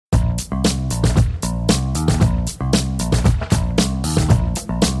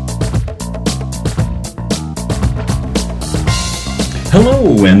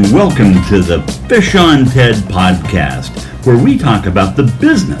Hello and welcome to the Fish on Ted podcast, where we talk about the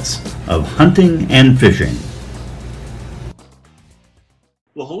business of hunting and fishing.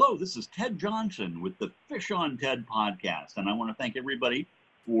 Well, hello, this is Ted Johnson with the Fish on Ted podcast, and I want to thank everybody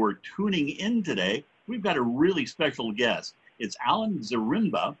for tuning in today. We've got a really special guest. It's Alan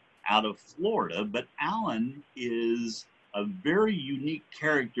Zaremba out of Florida, but Alan is a very unique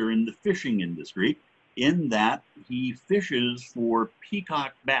character in the fishing industry, in that he fishes for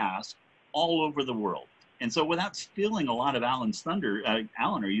peacock bass all over the world. And so without stealing a lot of Alan's thunder,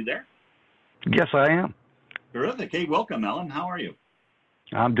 Alan, are you there? Yes, I am. Terrific. Hey, welcome, Alan. How are you?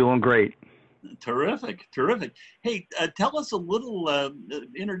 I'm doing great. Terrific. Hey, tell us a little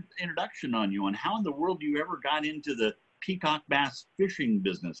introduction on you and how in the world you ever got into the peacock bass fishing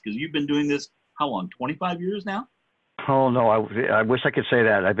business, because you've been doing this, how long, 25 years now? Oh, no, I wish I could say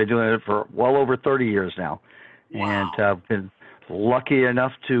that. I've been doing it for well over 30 years now. Wow. And I've been lucky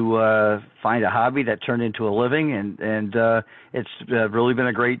enough to find a hobby that turned into a living, and it's really been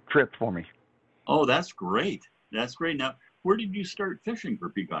a great trip for me. Oh, that's great. That's great. Now, where did you start fishing for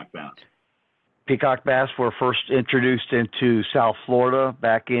peacock bass? Peacock bass were first introduced into South Florida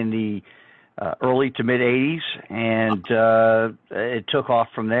back in the early to mid 80s, and it took off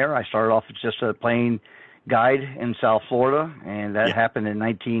from there. I started off as just a plain guide in South Florida, and that happened in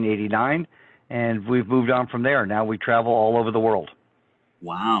 1989, and we've moved on from there. Now we travel all over the world.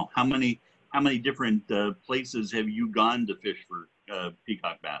 Wow. How many different places have you gone to fish for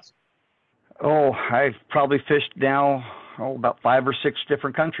peacock bass? Oh, I've probably fished now about 5 or 6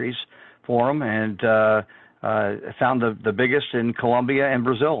 different countries for them, and found the biggest in Colombia and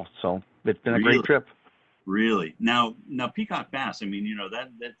Brazil. So it's been a great trip. Really? Now peacock bass, I mean, you know,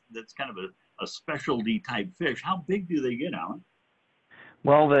 that's kind of a specialty type fish. How big do they get, Alan?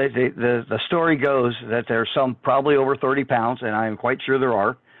 Well, the story goes that there's some probably over 30 pounds, and I'm quite sure there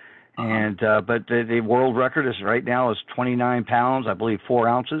are. And but the world record is right now is 29 pounds, I believe 4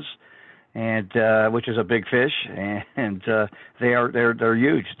 ounces, and which is a big fish. And they're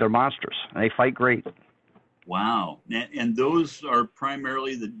huge. They're monsters. They fight great. Wow. And those are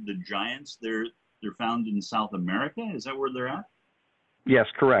primarily the giants. They're found in South America. Is that where they're at? Yes,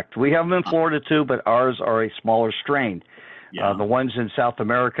 correct. We have them in Florida too, but ours are a smaller strain. Yeah. The ones in South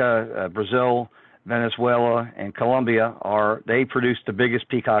America, Brazil, Venezuela, and Colombia they produce the biggest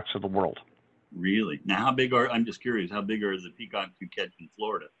peacocks of the world. Really? Now, I'm just curious, how big are the peacocks you catch in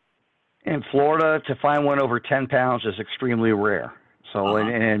Florida? In Florida, to find one over 10 pounds is extremely rare. So,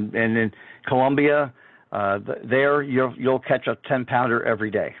 and in Colombia, there you'll catch a 10-pounder every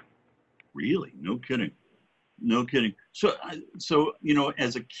day. Really? No kidding. So you know,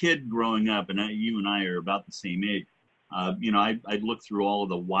 as a kid growing up, and you and I are about the same age, you know, I'd look through all of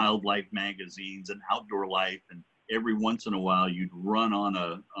the wildlife magazines and Outdoor Life, and every once in a while you'd run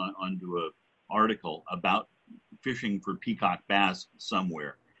onto a article about fishing for peacock bass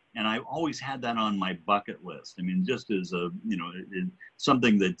somewhere. And I always had that on my bucket list. I mean, just as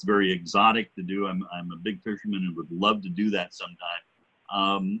something that's very exotic to do. I'm a big fisherman and would love to do that sometime.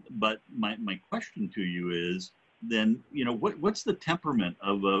 But my question to you is, then, you know, what's the temperament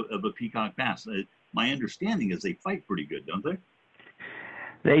of a peacock bass? My understanding is they fight pretty good, don't they?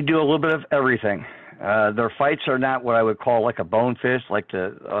 They do a little bit of everything. Their fights are not what I would call like a bonefish, like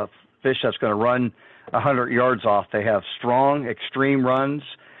the fish that's going to run 100 yards off. They have strong, extreme runs.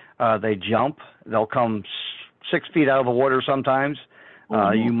 They jump. They'll come 6 feet out of the water sometimes.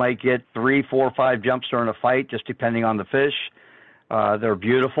 You might get 3, 4, 5 jumps during a fight, just depending on the fish. They're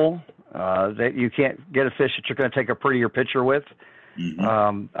beautiful. You can't get a fish that you're going to take a prettier picture with.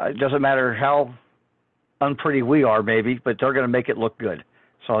 Mm-hmm. It doesn't matter how unpretty we are, maybe, but they're going to make it look good.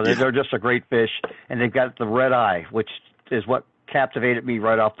 So they're just a great fish, and they've got the red eye, which is what captivated me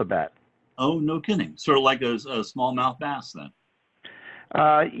right off the bat. Oh, no kidding. Sort of like a smallmouth bass, then.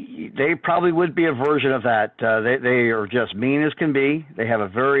 They probably would be a version of that. They are just mean as can be. They have a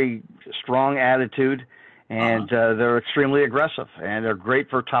very strong attitude, and they're extremely aggressive, and they're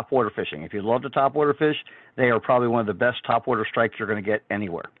great for topwater fishing. If you love to topwater fish, they are probably one of the best topwater strikes you're going to get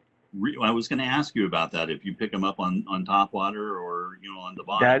anywhere. I was going to ask you about that, if you pick them up on topwater or, you know, on the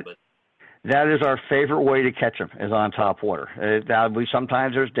bottom. That is our favorite way to catch them, is on top water.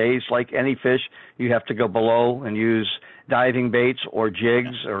 Sometimes there's days, like any fish, you have to go below and use diving baits or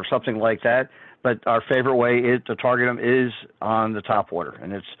jigs or something like that. But our favorite way to target them is on the top water.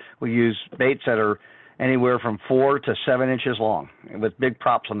 And we use baits that are anywhere from 4 to 7 inches long, with big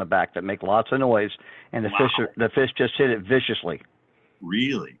props on the back that make lots of noise. And the fish just hit it viciously.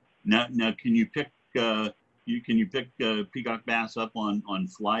 Really? Now, can you pick peacock bass up on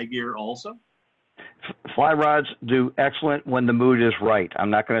fly gear also? Fly rods do excellent when the mood is right. I'm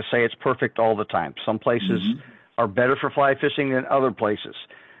not going to say it's perfect all the time. Some places are better for fly fishing than other places.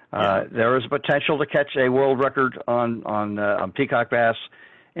 There is potential to catch a world record on peacock bass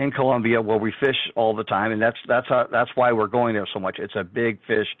in Colombia, where we fish all the time, and that's why we're going there so much. It's a big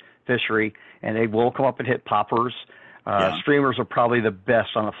fishery, and they will come up and hit poppers. Streamers are probably the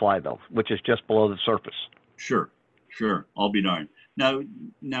best on a fly, though, which is just below the surface. Sure. I'll be darned. Now,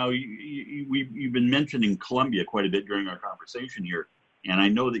 you've been mentioning Colombia quite a bit during our conversation here, and I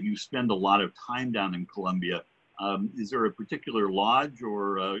know that you spend a lot of time down in Colombia. Is there a particular lodge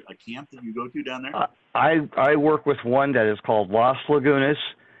or a camp that you go to down there? I work with one that is called Las Lagunas.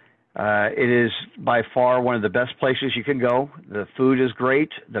 It is by far one of the best places you can go. The food is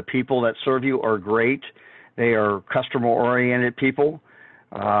great. The people that serve you are great. They are customer-oriented people.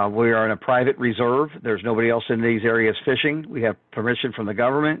 We are in a private reserve. There's nobody else in these areas fishing. We have permission from the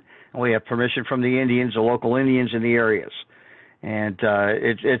government, and we have permission from the Indians, the local Indians in the areas. And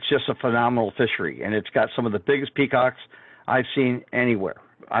it's just a phenomenal fishery, and it's got some of the biggest peacocks I've seen anywhere.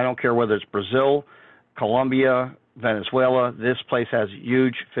 I don't care whether it's Brazil, Colombia, Venezuela. This place has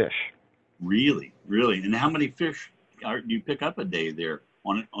huge fish. Really? And how many fish do you pick up a day there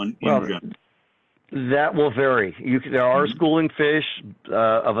on well, that will vary. There are schooling fish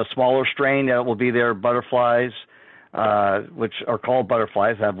of a smaller strain that will be there, butterflies, which are called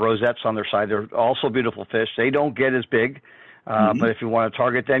butterflies, have rosettes on their side. They're also beautiful fish. They don't get as big, but if you want to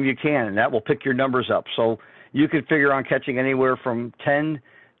target them, you can, and that will pick your numbers up. So you could figure on catching anywhere from 10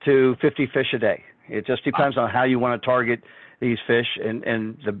 to 50 fish a day. It just depends on how you want to target these fish, and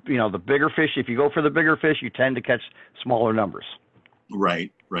the bigger fish. If you go for the bigger fish, you tend to catch smaller numbers.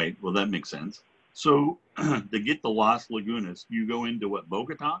 Right. Well, that makes sense. So to get the Las Lagunas, you go into what,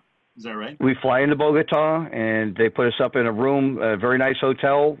 Bogota? Is that right? We fly into Bogota, and they put us up in a room, a very nice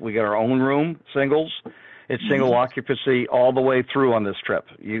hotel. We got our own room, singles. It's single occupancy all the way through on this trip.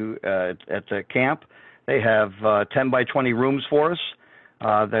 At the camp, they have 10 by 20 rooms for us.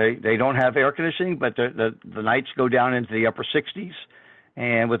 They don't have air conditioning, but the nights go down into the upper 60s.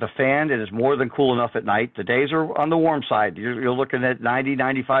 And with a fan, it is more than cool enough at night. The days are on the warm side. You're looking at 90,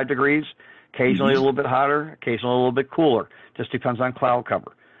 95 degrees, occasionally a little bit hotter, occasionally a little bit cooler. Just depends on cloud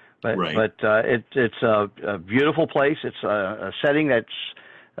cover. But it's a beautiful place. It's a setting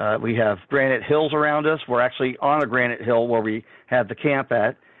that's we have granite hills around us. We're actually on a granite hill where we have the camp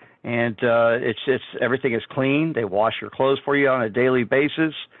at. And it's everything is clean. They wash your clothes for you on a daily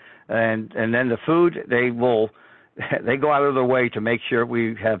basis, and then the food they go out of their way to make sure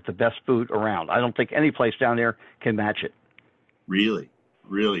we have the best food around. I don't think any place down there can match it. Really,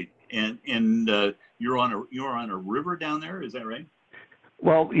 and you're on a river down there, is that right?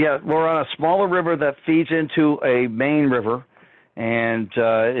 Well, yeah, we're on a smaller river that feeds into a main river, and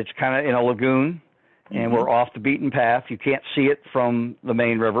it's kind of in a lagoon. And we're off the beaten path. You can't see it from the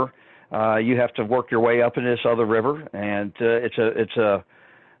main river. You have to work your way up in this other river, and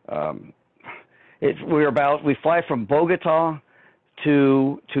we fly from Bogota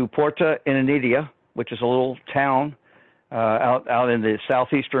to Porta Inandia, which is a little town out in the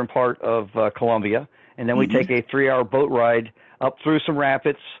southeastern part of Colombia, and then we take a 3-hour boat ride up through some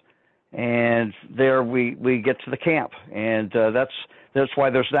rapids, and there we get to the camp, and that's why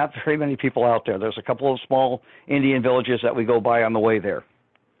there's not very many people out there. There's a couple of small Indian villages that we go by on the way there.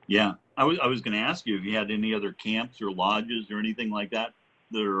 Yeah. I was going to ask you if you had any other camps or lodges or anything like that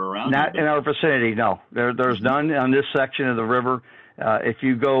are around. Not in our vicinity, no. There's none on this section of the river. If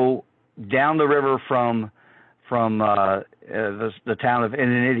you go down the river from the town of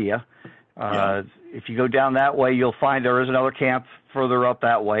Inanidia, if you go down that way, you'll find there is another camp further up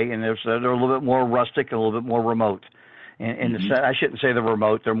that way, and they're a little bit more rustic and a little bit more remote. And I shouldn't say they're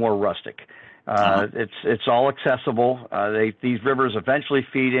remote; they're more rustic. It's all accessible. These rivers eventually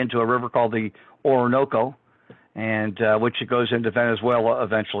feed into a river called the Orinoco, and which goes into Venezuela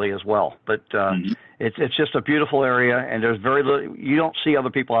eventually as well. But it's just a beautiful area, and there's very little. You don't see other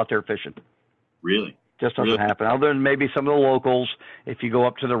people out there fishing. Really? Just doesn't happen. Other than maybe some of the locals, if you go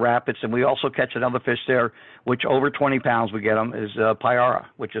up to the rapids, and we also catch another fish there, which over 20 pounds we get them, is payara,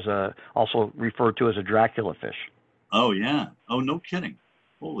 which is also referred to as a Dracula fish. Oh, yeah. Oh, no kidding.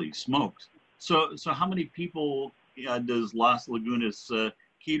 Holy smokes. So how many people does Las Lagunas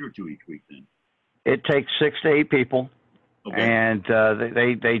cater to each week then? It takes 6 to 8 people. Okay. And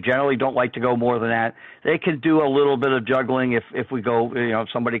they generally don't like to go more than that. They can do a little bit of juggling if we go, if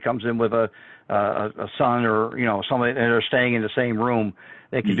somebody comes in with a son or, somebody, and they're staying in the same room,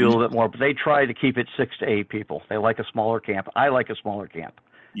 they can do a little bit more. But they try to keep it 6 to 8 people. They like a smaller camp. I like a smaller camp.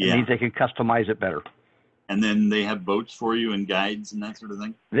 Yeah. It means they can customize it better. And then they have boats for you and guides and that sort of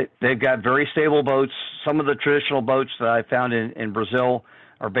thing? They've got very stable boats. Some of the traditional boats that I found in Brazil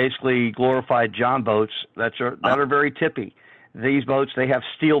are basically glorified John boats that are very tippy. These boats, they have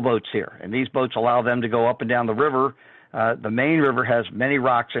steel boats here, and these boats allow them to go up and down the river. The main river has many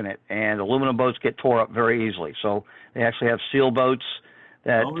rocks in it, and aluminum boats get tore up very easily. So they actually have steel boats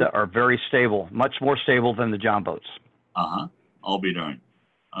that are very stable, much more stable than the John boats. I'll be darned.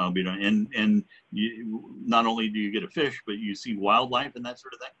 I'll be darned. And you, not only do you get a fish, but you see wildlife and that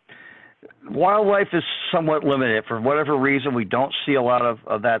sort of thing? Wildlife is somewhat limited. For whatever reason, we don't see a lot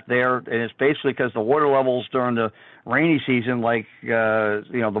of that there. And it's basically because the water levels during the rainy season, like,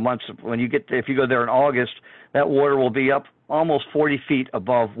 the months when if you go there in August, that water will be up almost 40 feet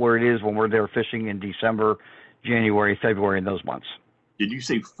above where it is when we're there fishing in December, January, February, in those months. Did you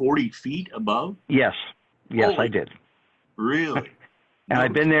say 40 feet above? Yes. Yes, I did. Really? And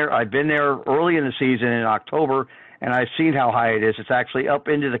I've been there early in the season in October, and I've seen how high it is. It's actually up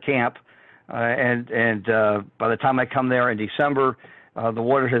into the camp. And by the time I come there in December, the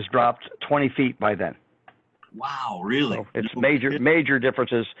water has dropped 20 feet by then. Wow, really? So it's major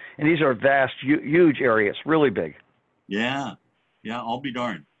differences. And these are vast, huge areas, really big. Yeah, I'll be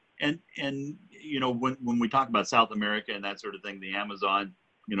darned. And when we talk about South America and that sort of thing, the Amazon,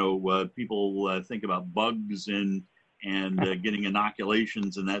 people think about bugs and getting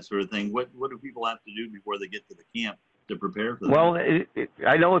inoculations and that sort of thing. What do people have to do before they get to the camp to prepare for that? Well,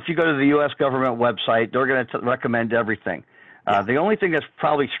 I know if you go to the U.S. government website, they're going to recommend everything. The only thing that's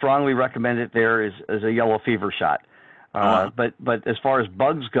probably strongly recommended there is a yellow fever shot. But as far as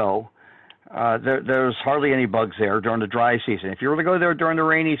bugs go, there's hardly any bugs there during the dry season. If you were to go there during the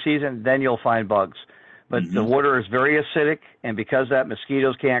rainy season, then you'll find bugs. But the water is very acidic, and because of that,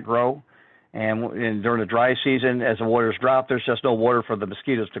 mosquitoes can't grow. And during the dry season, as the waters drop, there's just no water for the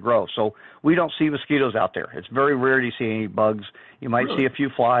mosquitoes to grow. So we don't see mosquitoes out there. It's very rare to see any bugs. You might see a few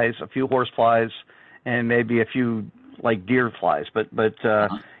flies, a few horse flies, and maybe a few like deer flies. But there's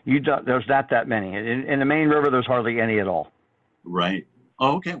not that many. In the main river, there's hardly any at all. Right.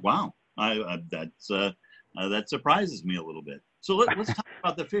 Oh, okay. Wow. That surprises me a little bit. So let's talk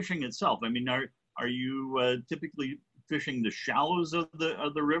about the fishing itself. I mean, are you typically fishing the shallows of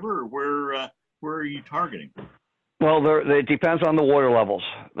the river, or where are you targeting? Well, it depends on the water levels.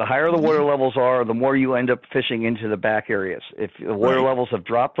 The higher the water levels are, the more you end up fishing into the back areas. If the water levels have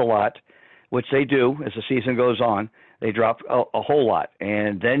dropped a lot, which they do as the season goes on, they drop a whole lot,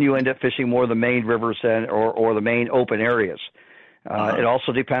 and then you end up fishing more of the main rivers or the main open areas. It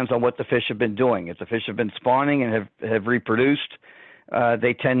also depends on what the fish have been doing. If the fish have been spawning and have reproduced,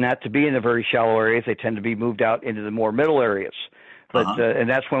 they tend not to be in the very shallow areas. They tend to be moved out into the more middle areas. But and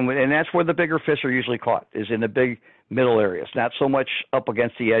that's where the bigger fish are usually caught, is in the big middle areas. Not so much up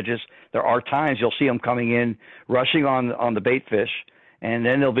against the edges. There are times you'll see them coming in, rushing on the bait fish, and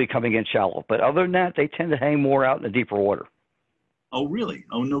then they'll be coming in shallow. But other than that, they tend to hang more out in the deeper water. Oh, really?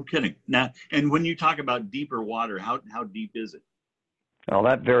 Oh, no kidding. Now, and when you talk about deeper water, how deep is it? Well,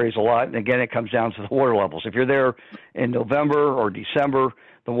 that varies a lot, and again, it comes down to the water levels. If you're there in November or December,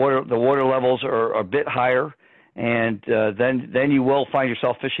 the water levels are a bit higher, and then you will find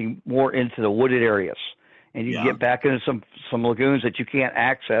yourself fishing more into the wooded areas, and you get back into some lagoons that you can't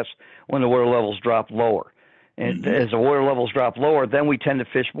access when the water levels drop lower. And as the water levels drop lower, then we tend to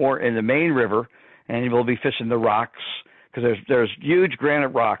fish more in the main river, and we'll be fishing the rocks because there's huge granite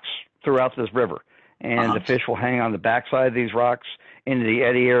rocks throughout this river, and the fish will hang on the backside of these rocks into the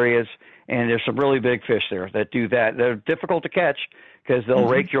eddy areas, and there's some really big fish there that do that. They're difficult to catch because they'll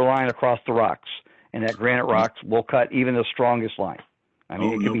rake your line across the rocks, and that granite rocks will cut even the strongest line. I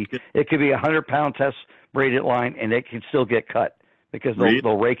mean, it could be a 100-pound test braided line, and it can still get cut because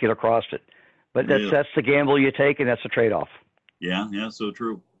they'll rake it across it. But that's the gamble you take, and that's the trade-off. Yeah, so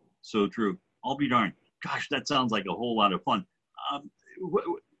true. So true. I'll be darned. Gosh, that sounds like a whole lot of fun.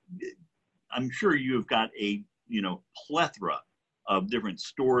 I'm sure you've got a plethora of different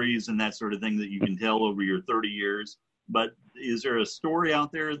stories and that sort of thing that you can tell over your 30 years. But is there a story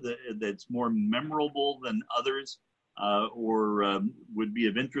out there that's more memorable than others, or would be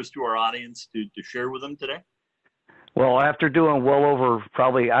of interest to our audience to share with them today? Well, after doing well over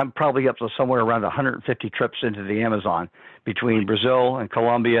I'm probably up to somewhere around 150 trips into the Amazon between Brazil and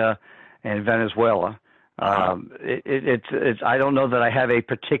Colombia and Venezuela. It's I don't know that I have a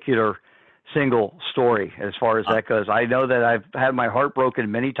particular single story as far as that goes. I know that I've had my heart broken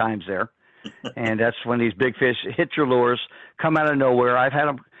many times there, and that's when these big fish hit your lures, come out of nowhere. I've had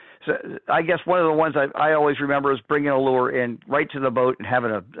them. So I guess one of the ones I always remember is bringing a lure in right to the boat and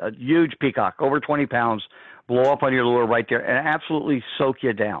having a huge peacock, over 20 pounds, blow up on your lure right there and absolutely soak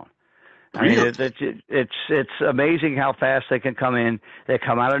you down. I mean, Really? it's amazing how fast they can come in. They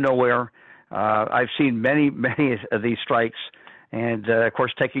come out of nowhere. I've seen many of these strikes, and of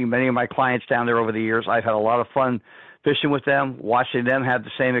course, taking many of my clients down there over the years, I've had a lot of fun fishing with them, watching them have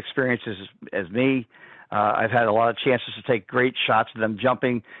the same experiences as me. I've had a lot of chances to take great shots of them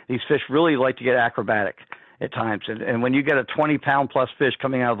jumping. These fish really like to get acrobatic at times, and when you get a 20-pound plus fish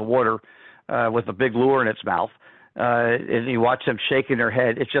coming out of the water with a big lure in its mouth, and you watch them shaking their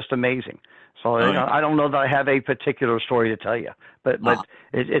head, it's just amazing. So I don't know that I have a particular story to tell you, but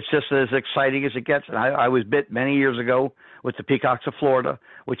it's just as exciting as it gets. And I was bit many years ago with the peacocks of Florida,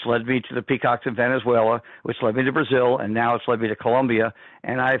 which led me to the peacocks in Venezuela, which led me to Brazil, and now it's led me to Colombia.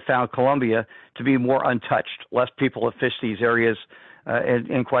 And I found Colombia to be more untouched. Less people have fished these areas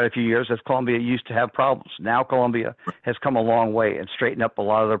in quite a few years, as Colombia used to have problems. Now Colombia has come a long way and straightened up a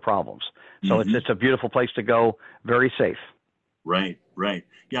lot of their problems. So it's a beautiful place to go, very safe. Right, right.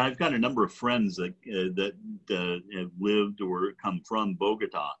 Yeah, I've got a number of friends that have lived or come from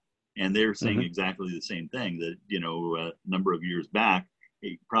Bogota, and they're saying exactly the same thing. That a number of years back,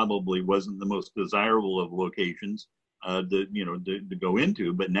 it probably wasn't the most desirable of locations to go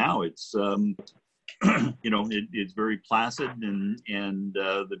into, but now it's it's very placid, and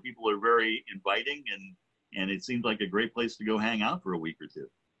the people are very inviting, and it seems like a great place to go hang out for a week or two.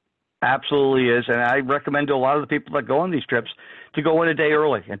 Absolutely is, and I recommend to a lot of the people that go on these trips to go in a day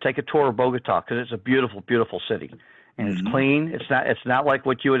early and take a tour of Bogota, because it's a beautiful, beautiful city, and it's clean. It's not like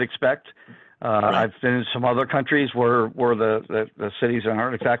what you would expect. Right. I've been in some other countries where the cities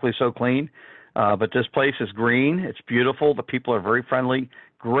aren't exactly so clean, but this place is green. It's beautiful. The people are very friendly.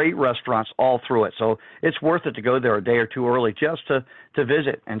 Great restaurants all through it, so it's worth it to go there a day or two early just to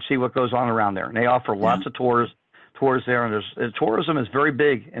visit and see what goes on around there. And they offer lots of tours there, and tourism is very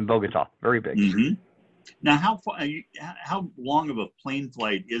big in Bogota, very big. Now, how long of a plane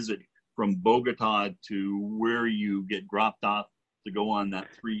flight is it from Bogota to where you get dropped off to go on that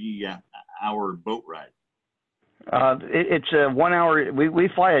 3-hour boat ride? It's a 1 hour. We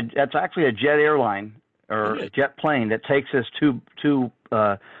fly that's actually a jet airline or a jet plane that takes us to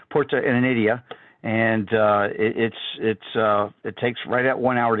Puerto India, and it takes right at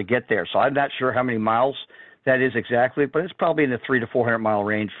 1 hour to get there. So I'm not sure how many miles that is exactly, but it's probably in the 300 to 400 mile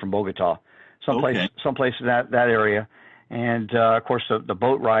range from Bogota, someplace in that area. And of course, the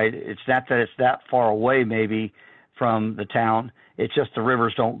boat ride. It's not that it's that far away, maybe from the town. It's just the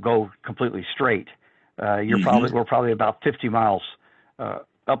rivers don't go completely straight. We're probably about 50 miles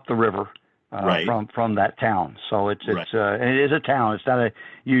up the river from that town. So it's and it is a town. It's not a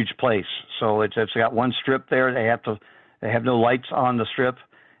huge place. So it's got one strip there. They have no lights on the strip.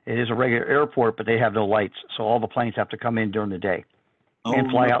 It is a regular airport, but they have no lights, so all the planes have to come in during the day and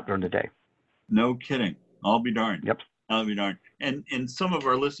fly out during the day. No kidding. I'll be darned. Yep. I'll be darned. And some of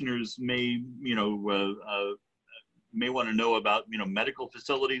our listeners may want to know about medical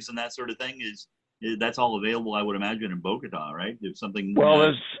facilities and that sort of thing. That's all available, I would imagine, in Bogota, right? If something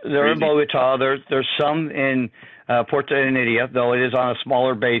they're in Bogota. There's some in Puerto India, though it is on a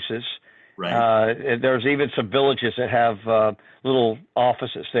smaller basis. Right. There's even some villages that have little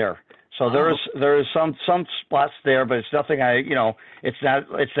offices there. So there is some spots there, but it's nothing. It's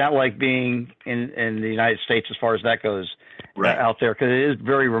not like being in the United States as far as that goes out there, because it is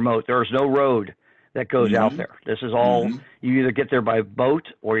very remote. There is no road that goes out there. This is all you either get there by boat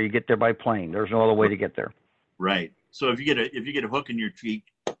or you get there by plane. There's no other way to get there. Right. So if you get a hook in your cheek,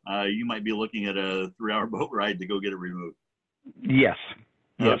 you might be looking at a 3-hour boat ride to go get it removed. Yes.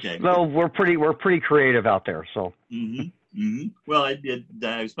 Yes. Okay. No, we're pretty creative out there. So. Well,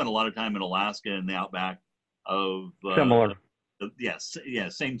 I spent a lot of time in Alaska and the outback of similar. Yes,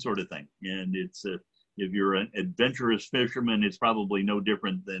 same sort of thing. And it's if you're an adventurous fisherman, it's probably no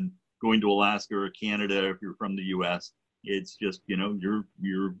different than going to Alaska or Canada. If you're from the U.S., it's just you're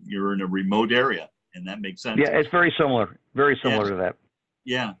in a remote area, and that makes sense. Yeah, it's very similar. Very similar to that.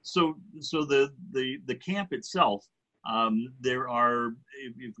 Yeah. So the camp itself. There are,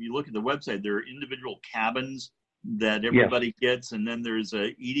 if you look at the website, there are individual cabins that everybody gets, and then there's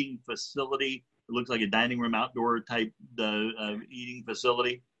a eating facility. It looks like a dining room outdoor type eating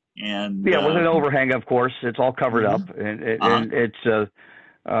facility, and with an overhang, of course. It's all covered up, and it's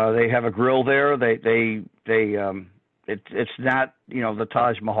they have a grill there. It's not the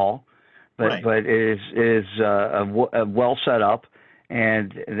Taj Mahal, but it is well set up.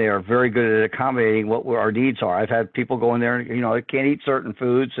 And they are very good at accommodating what our needs are. I've had people go in there and, they can't eat certain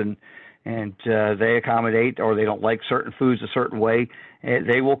foods, and they accommodate, or they don't like certain foods a certain way.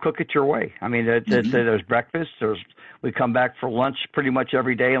 They will cook it your way. I mean, there's breakfast. We come back for lunch pretty much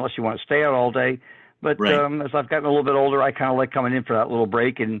every day, unless you want to stay out all day. But Right. as I've gotten a little bit older, I kind of like coming in for that little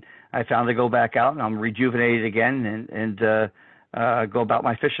break, and I found to go back out and I'm rejuvenated again and go about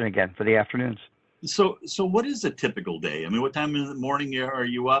my fishing again for the afternoons. So what is a typical day? I mean, what time in the morning are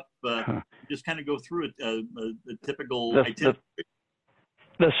you up? Just kind of go through a typical The, the itinerary.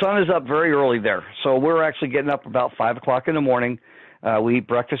 the sun is up very early there, so we're actually getting up about 5 o'clock in the morning. We eat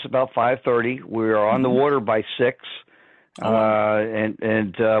breakfast about 5:30. We're on the Mhm. water by 6, Oh, wow.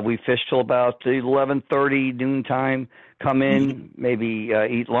 and we fish till about 11:30 noontime. Come Mhm. in, maybe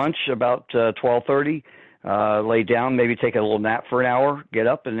eat lunch about 12:30. Lay down, maybe take a little nap for an hour, get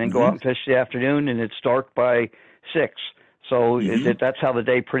up, and then go out Mhm. and fish the afternoon. And it's dark by 6, so Mhm. that's how the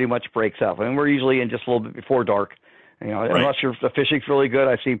day pretty much breaks up. And we're usually in just a little bit before dark. Right. Unless the fishing's really good,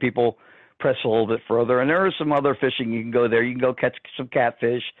 I've seen people press a little bit further. And there is some other fishing you can go there. You can go catch some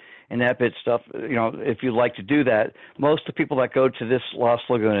catfish and that bit stuff. If you'd like to do that, most of the people that go to this Las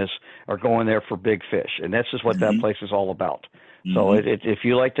Lagunas are going there for big fish, and this is what that Mhm. place is all about. So Mhm. if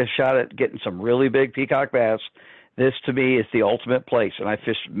you like to shot at getting some really big peacock bass, this to me is the ultimate place. And I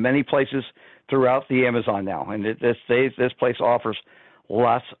fished many places throughout the Amazon now, and this place offers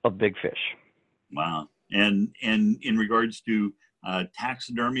lots of big fish. Wow. And in regards to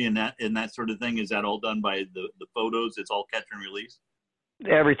taxidermy and that sort of thing, is that all done by the photos? It's all catch and release.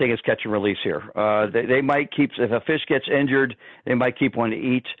 Everything is catch and release here. They might keep, if a fish gets injured, they might keep one to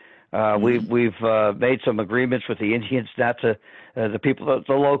eat. Mhm. We've made some agreements with the Indians not to the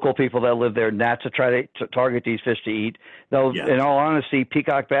local people that live there not to try to target these fish to eat. Though, Yeah. in all honesty,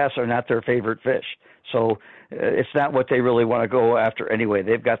 peacock bass are not their favorite fish, so it's not what they really want to go after anyway.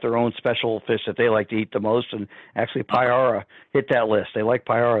 They've got their own special fish that they like to eat the most, and actually Uh-huh. Payara hit that list. They like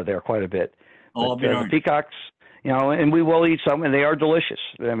Payara there quite a bit, Oh, but I'll be the darned. peacocks. And we will eat some, and they are delicious.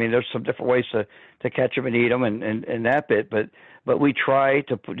 I mean, there's some different ways to catch them and eat them, and that bit. But we try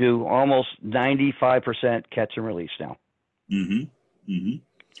to do almost 95% catch and release now. Mhm. Mhm.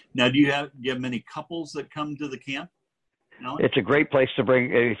 Now, do you have many couples that come to the camp, Alan? It's a great place to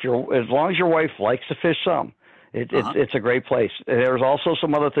bring if you're as long as your wife likes to fish some. Uh-huh. It's a great place. There's also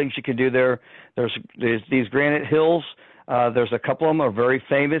some other things you can do there. There's these granite hills. There's a couple of them are very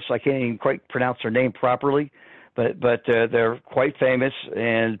famous. I can't even quite pronounce their name properly, but they're quite famous,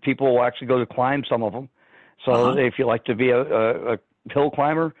 and people will actually go to climb some of them. So Uh-huh. if you like to be a hill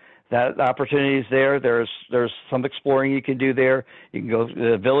climber, that opportunity is there. There's some exploring you can do there. You can go.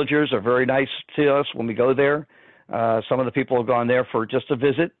 The villagers are very nice to us when we go there. Some of the people have gone there for just a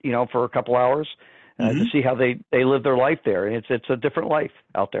visit, for a couple hours to Mhm. see how they live their life there. And it's a different life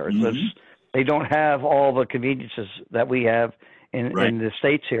out there. Mhm. They don't have all the conveniences that we have Right. in the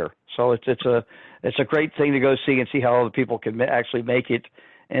States here. So it's a great thing to go see and see how other people can actually make it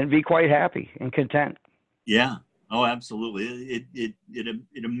and be quite happy and content. Yeah. Oh, absolutely.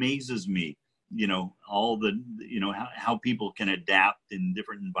 It amazes me, all the, how people can adapt in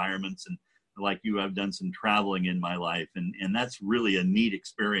different environments. And like you, I've done some traveling in my life, and that's really a neat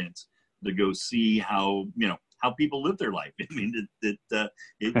experience to go see how people live their life. I mean,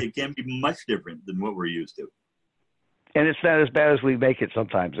 it can be much different than what we're used to. And it's not as bad as we make it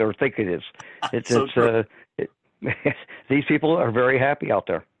sometimes or think it is. So true. It, these people are very happy out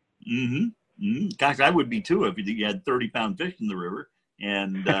there. Hmm. Hmm. Gosh, I would be too if you had 30-pound fish in the river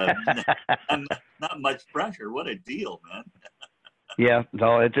and not much pressure. What a deal, man. Yeah,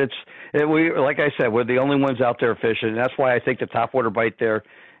 no, we like I said, we're the only ones out there fishing, and that's why I think the topwater bite there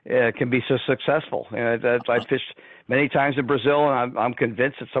can be so successful. I've fished many times in Brazil, and I'm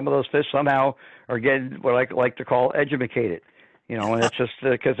convinced that some of those fish somehow are getting what I like to call edumacated. And it's just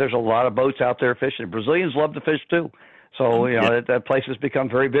because there's a lot of boats out there fishing. Brazilians love to fish too, so Yeah, that place has become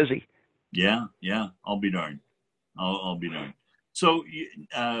very busy. yeah, yeah. I'll be darned. I'll be darned. So,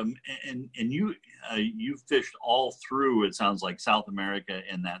 and you fished all through. It sounds like South America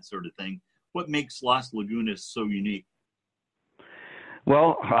and that sort of thing. What makes Las Lagunas so unique?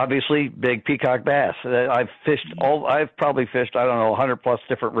 Well, obviously, big peacock bass. I've probably fished, I don't know, 100 plus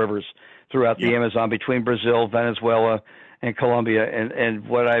different rivers throughout Yeah. the Amazon between Brazil, Venezuela, and Colombia. And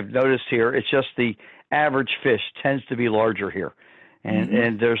what I've noticed here, it's just the average fish tends to be larger here. Hmm.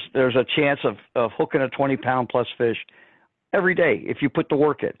 And there's a chance of hooking a 20-pound plus fish every day if you put the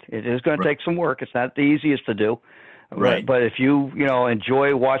work in. It is going to Right. take some work. It's not the easiest to do. Right. But if you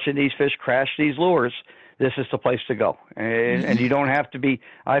enjoy watching these fish crash these lures, this is the place to go. And Hmm. you don't have to be.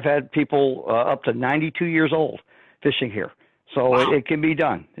 I've had people up to 92 years old fishing here, so Wow. it can be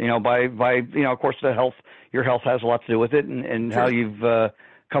done. Of course, your health has a lot to do with it, and how Sure. you've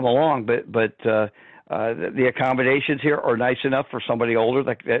come along. But the accommodations here are nice enough for somebody older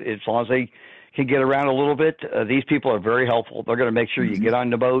that as long as they can get around a little bit. These people are very helpful. They're going to make sure you Hmm. get on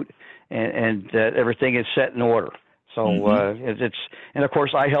the boat and everything is set in order. So it's and of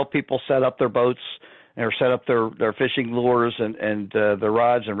course I help people set up their boats or set up their fishing lures and their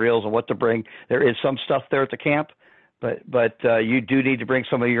rods and reels and what to bring. There is some stuff there at the camp, but you do need to bring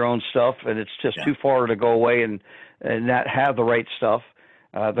some of your own stuff, and it's just too far to go away and not have the right stuff.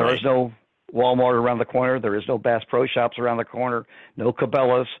 There is no Walmart around the corner. There is no Bass Pro Shops around the corner, no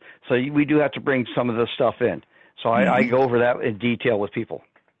Cabela's. So we do have to bring some of this stuff in. So I go over that in detail with people.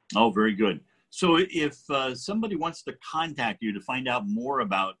 Oh, very good. So if somebody wants to contact you to find out more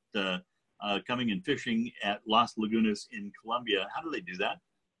about coming and fishing at Las Lagunas in Colombia, how do they do that?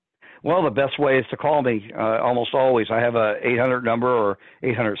 Well, the best way is to call me almost always. I have a 800 number or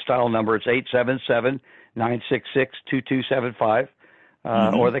 800 style number. It's 877-966-2275.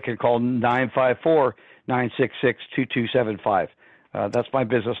 Or they can call 954-966-2275. That's my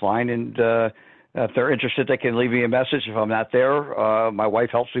business line. And if they're interested, they can leave me a message. If I'm not there, my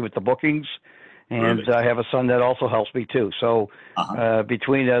wife helps me with the bookings. And I have a son that also helps me too. So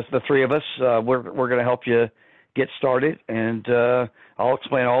between us, the three of us, we're going to help you get started. And I'll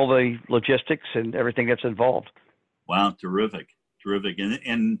explain all the logistics and everything that's involved. Wow, terrific. Terrific.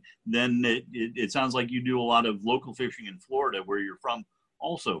 And then it sounds like you do a lot of local fishing in Florida where you're from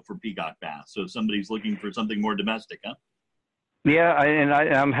also for peacock bass. So if somebody's looking for something more domestic, huh? Yeah,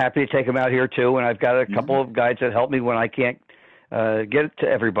 I'm happy to take them out here too. And I've got a couple of guides that help me when I can't get it to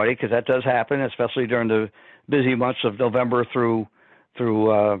everybody, because that does happen, especially during the busy months of November through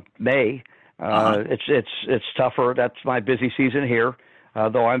May. It's tougher. That's my busy season here,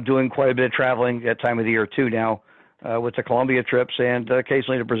 though I'm doing quite a bit of traveling that time of the year too now. With the Colombia trips and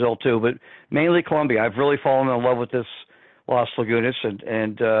occasionally to Brazil too, but mainly Colombia. I've really fallen in love with this Las Lagunas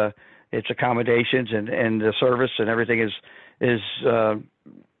and its accommodations and the service and everything is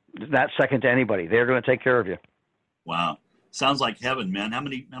not second to anybody. They're going to take care of you. Wow, sounds like heaven, man. How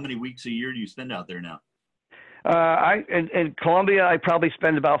many weeks a year do you spend out there now? In Colombia, I probably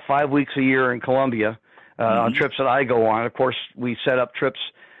spend about 5 weeks a year in Colombia on trips that I go on. Of course, we set up trips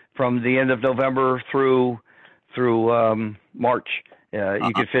from the end of November through March.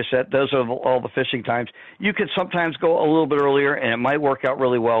 You can fish that. Those are all the fishing times. You could sometimes go a little bit earlier, and it might work out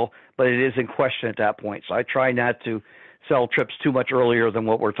really well, but it is in question at that point. So I try not to sell trips too much earlier than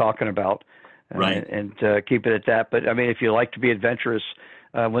what we're talking about, and keep it at that. But, I mean, if you like to be adventurous,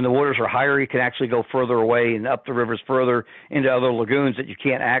 when the waters are higher, you can actually go further away and up the rivers further into other lagoons that you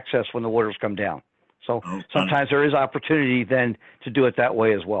can't access when the waters come down. So sometimes there is opportunity then to do it that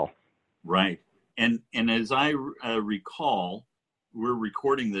way as well. Right. And as I recall, we're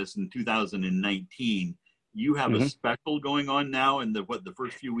recording this in 2019. You have a special going on now in the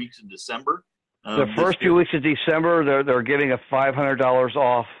first few weeks of December. The first few weeks of December, they're giving a $500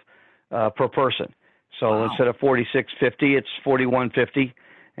 off per person. So instead of $46.50, it's $41.50,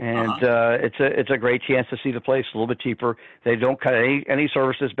 and it's a great chance to see the place a little bit cheaper. They don't cut any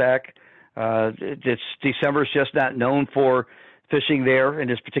services back. December is just not known for fishing there in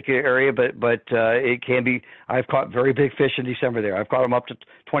this particular area, but it can be. I've caught very big fish in December there. I've caught them up to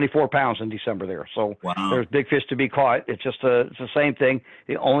 24 pounds in December there. So there's big fish to be caught. It's just it's the same thing.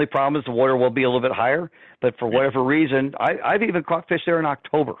 The only problem is the water will be a little bit higher, but for whatever reason, I've even caught fish there in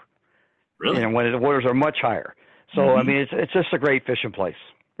October. Really? And when the waters are much higher. So I mean, it's just a great fishing place.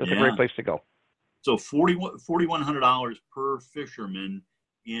 It's a great place to go. So $4,100 per fisherman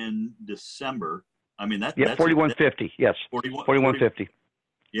in December. I mean, that's $41.50. Yes, $41.50.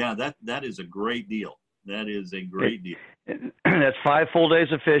 Yeah, that is a great deal. That is a great deal. That's 5 full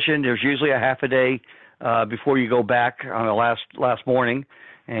days of fishing. There's usually a half a day before you go back on the last morning,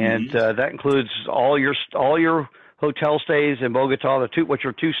 and that includes all your hotel stays in Bogota, which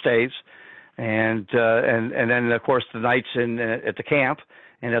are 2 stays, and then of course the nights at the camp,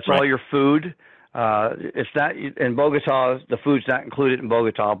 and that's all your food. It's not in Bogota. The food's not included in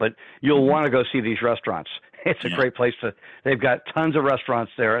Bogota, but you'll want to go see these restaurants. It's a great place they've got tons of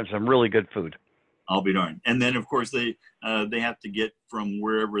restaurants there and some really good food. I'll be darned. And then of course they have to get from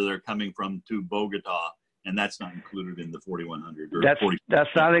wherever they're coming from to Bogota, and that's not included in the 4,100. That's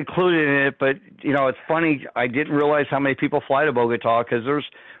not included in it, but it's funny. I didn't realize how many people fly to Bogota, because there's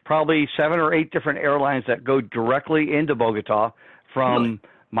probably 7 or 8 different airlines that go directly into Bogota from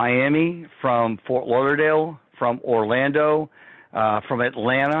Miami, from Fort Lauderdale, from Orlando, from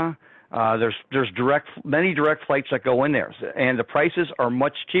Atlanta. There's many direct flights that go in there, and the prices are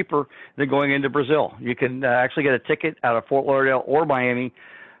much cheaper than going into Brazil. You can actually get a ticket out of Fort Lauderdale or Miami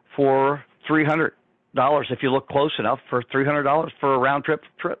for $300 if you look close enough, for $300 for a round trip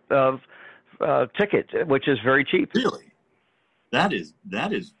ticket, which is very cheap. Really? That is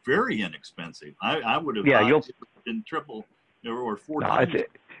very inexpensive. I would have thought it would have been triple or 4 times.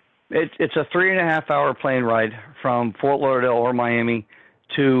 It's a 3.5 hour plane ride from Fort Lauderdale or Miami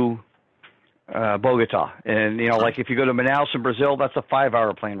to Bogota. And, like if you go to Manaus in Brazil, that's a 5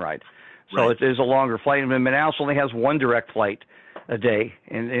 hour plane ride. So Right. it is a longer flight. And Manaus only has one direct flight a day.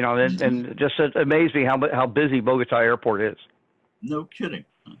 And, and just it amazed me how busy Bogota Airport is. No kidding.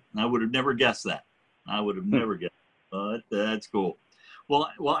 I would have never guessed that. I would have never guessed. But that's cool. Well,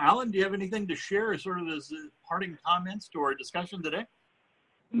 Alan, do you have anything to share as sort of as parting comments to our discussion today?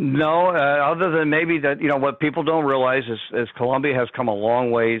 No, other than maybe that, what people don't realize is Colombia has come a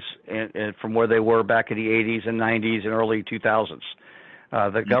long ways from where they were back in the 80s and 90s and early 2000s.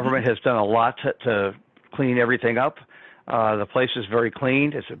 The government has done a lot to clean everything up. The place is very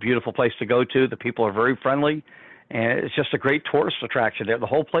clean. It's a beautiful place to go to. The people are very friendly, and it's just a great tourist attraction there. The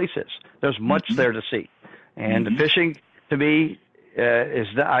whole place is. There's much there to see. And the fishing, to me,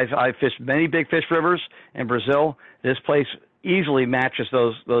 I've fished many big fish rivers in Brazil. This place easily matches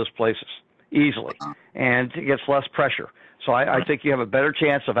those places, easily, and it gets less pressure. So I think you have a better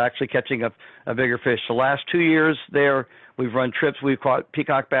chance of actually catching a bigger fish. The last 2 years there, we've run trips. We've caught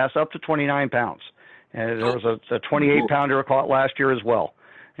peacock bass up to 29 pounds. And there was a 28-pounder caught last year as well.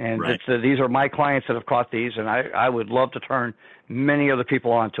 And these are my clients that have caught these, and I would love to turn many other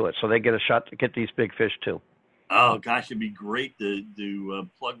people onto it so they get a shot to get these big fish too. Oh, gosh, it'd be great to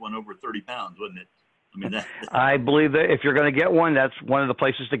plug one over 30 pounds, wouldn't it? I mean, I believe that if you're going to get one, that's one of the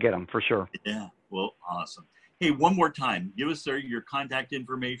places to get them for sure. Yeah, well, awesome. Hey, one more time, give us your contact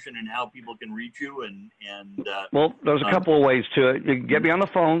information and how people can reach you. Well, there's a couple of ways to it. You can get me on the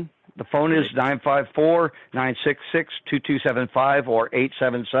phone. The phone is 954-966-2275 or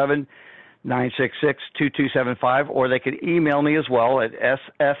 877-966-2275, or they can email me as well at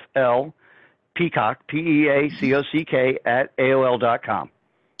sflpeacock, Peacock, at AOL.com.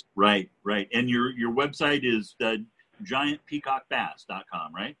 Right. And your website is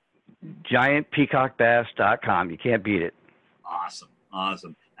giantpeacockbass.com, right? Giantpeacockbass.com. You can't beat it.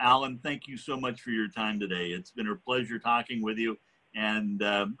 Awesome. Alan, thank you so much for your time today. It's been a pleasure talking with you, and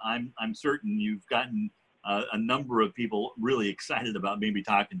I'm certain you've gotten a number of people really excited about maybe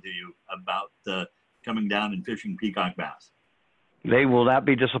talking to you about coming down and fishing peacock bass. They will not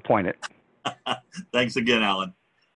be disappointed. Thanks again, Alan.